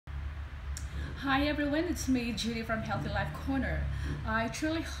Hi everyone, it's me, Judy from Healthy Life Corner. I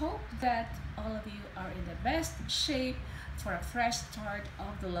truly hope that all of you are in the best shape for a fresh start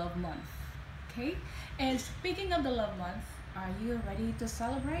of the love month. Okay? And speaking of the love month, are you ready to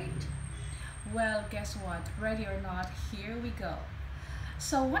celebrate? Well, guess what? Ready or not, here we go.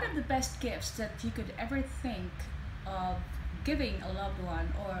 So, one of the best gifts that you could ever think of giving a loved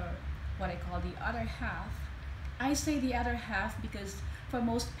one, or what I call the other half, I say the other half because for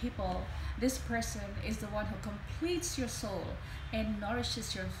most people, this person is the one who completes your soul and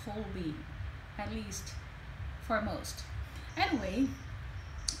nourishes your whole being, at least for most. Anyway,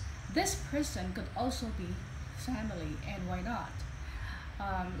 this person could also be family, and why not?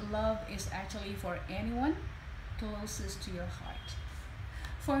 Love is actually for anyone closest to your heart.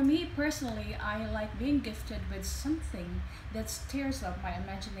 For me personally, I like being gifted with something that stirs up my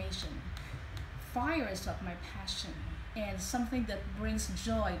imagination, fires up my passion, and something that brings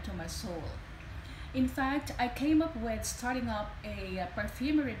joy to my soul. In fact, I came up with starting up a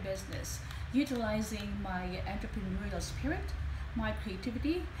perfumery business utilizing my entrepreneurial spirit, my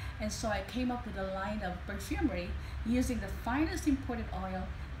creativity, and so I came up with a line of perfumery using the finest imported oil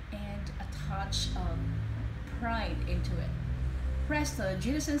and a touch of pride into it. Presto,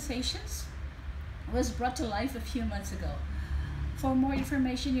 Judy Scentsations was brought to life a few months ago. For more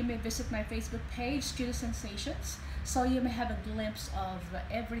information, you may visit my Facebook page, Judy Scentsations, so you may have a glimpse of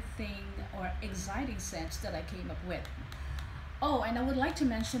everything or exciting scents that I came up with. Oh, and I would like to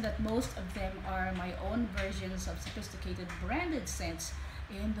mention that most of them are my own versions of sophisticated branded scents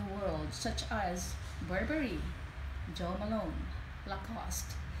in the world, such as Burberry, Jo Malone,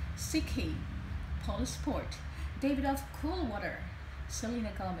 Lacoste, CK, Paul Sport, David of Coolwater,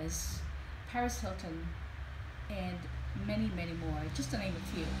 Selena Gomez, Paris Hilton, and many more, just to name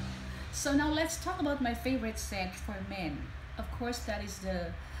a few. So now let's talk about my favorite scent for men. Of course, that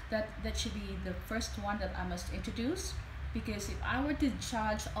should be the first one that I must introduce, because if I were to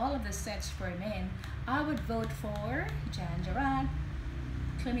judge all of the scents for men, I would vote for Jan Gerard,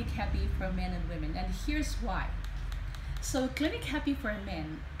 Clinique Happy for men and women, and here's why. So Clinique Happy for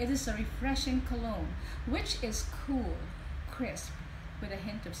men, it is a refreshing cologne which is cool, crisp, with a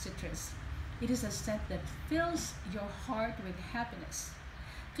hint of citrus. It is a scent that fills your heart with happiness.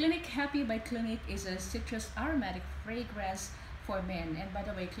 Clinique Happy by Clinique is a citrus aromatic fragrance for men. And by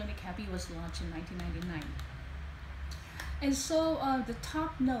the way, Clinique Happy was launched in 1999. And so the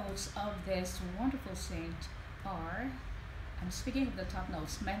top notes of this wonderful scent are, I'm speaking of the top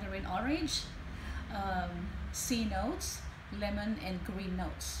notes, mandarin orange, sea notes, lemon and green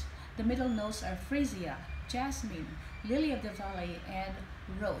notes. The middle notes are freesia, jasmine, lily of the valley, and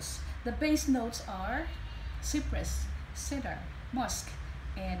rose. The base notes are cypress, cedar, musk,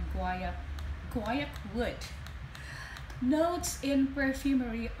 and guaiac wood. Notes in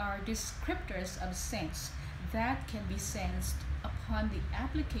perfumery are descriptors of scents that can be sensed upon the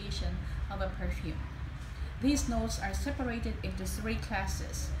application of a perfume. These notes are separated into three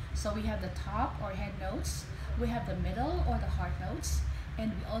classes. So we have the top or head notes, we have the middle or the heart notes,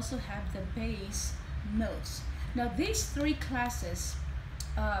 and we also have the base notes. Now these three classes,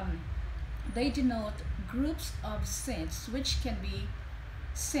 they denote groups of scents which can be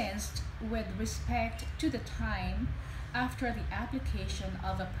sensed with respect to the time after the application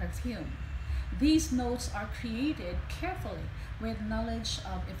of a perfume. These notes are created carefully with knowledge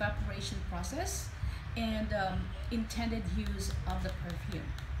of evaporation process and intended use of the perfume.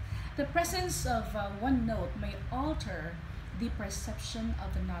 The presence of one note may alter the perception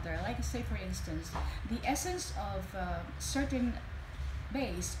of another. Like say for instance, the essence of certain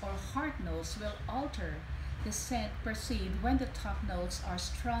base or heart notes will alter the scent perceived when the top notes are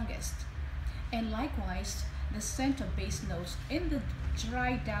strongest. And likewise, the scent of base notes in the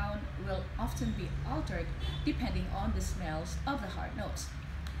dry down will often be altered depending on the smells of the heart notes.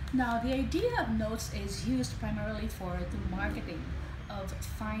 Now, the idea of notes is used primarily for the marketing of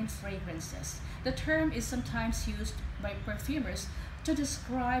fine fragrances. The term is sometimes used by perfumers to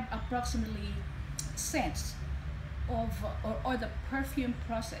describe approximately scents of or the perfume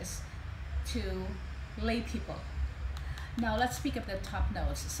process to lay people. Now let's speak of the top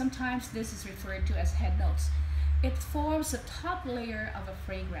notes. Sometimes this is referred to as head notes. It forms the top layer of a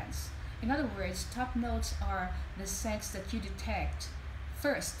fragrance. In other words, top notes are the scents that you detect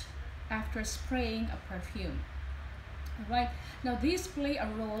first after spraying a perfume. Right? Now these play a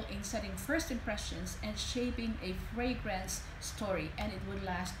role in setting first impressions and shaping a fragrance story, and it would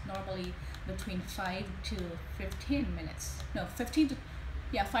last normally between 5 to 15 minutes. No, 15 to,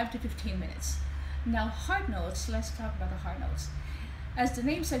 yeah, 5 to 15 minutes. Now heart notes, let's talk about the heart notes. As the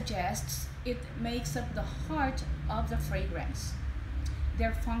name suggests, it makes up the heart of the fragrance.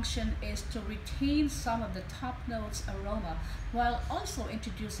 Their function is to retain some of the top notes aroma while also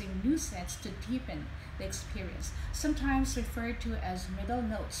introducing new scents to deepen the experience, sometimes referred to as middle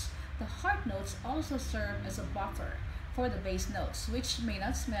notes. The heart notes also serve as a buffer for the base notes, which may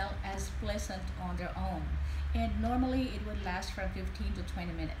not smell as pleasant on their own, and normally it would last from 15 to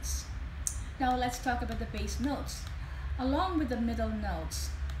 20 minutes. Now let's talk about the base notes. Along with the middle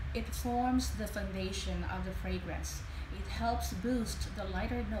notes, it forms the foundation of the fragrance. It helps boost the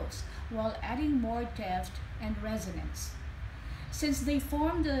lighter notes while adding more depth and resonance. Since they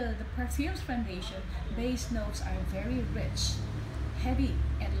form the perfume's foundation, base notes are very rich, heavy,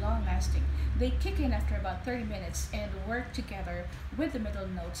 and long-lasting. They kick in after about 30 minutes and work together with the middle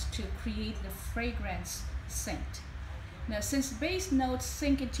notes to create the fragrance scent. Now, since base notes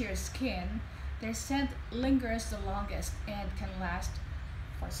sink into your skin, their scent lingers the longest and can last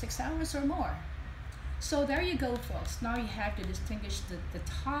for 6 hours or more. So there you go, folks. Now you have to distinguish the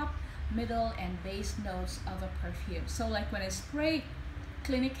top, middle, and base notes of a perfume. So like when I spray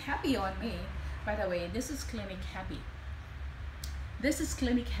Clinique Happy on me, by the way, this is Clinique Happy. This is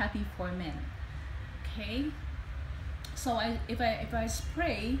Clinique Happy for men. Okay? So if I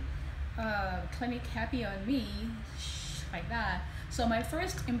spray Clinique Happy on me, like that, so my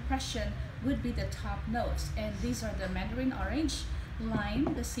first impression would be the top notes, and these are the mandarin orange,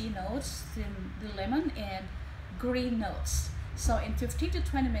 lime, the sea notes, the lemon, and green notes. So in 15 to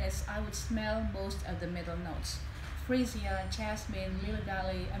 20 minutes, I would smell most of the middle notes: freesia, jasmine,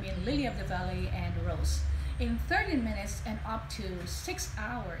 lily of the valley, and rose. In 30 minutes and up to 6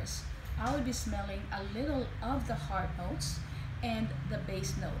 hours, I would be smelling a little of the heart notes and the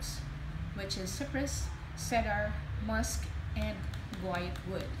base notes, which is cypress, cedar, musk, and white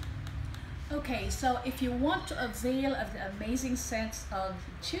wood. Okay, so if you want to avail of the amazing scents of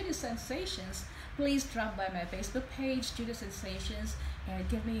Judy Scentsations, please drop by my Facebook page, Judy Scentsations, and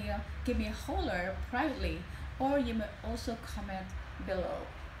give me a holler privately, or you may also comment below.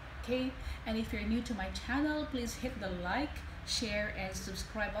 Okay, and if you're new to my channel, please hit the like, share, and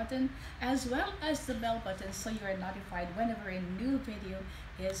subscribe button, as well as the bell button, so you are notified whenever a new video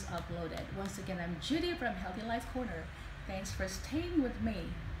is uploaded. Once again, I'm Judy from Healthy Life Corner. Thanks for staying with me.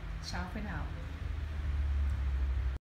 Ciao for now.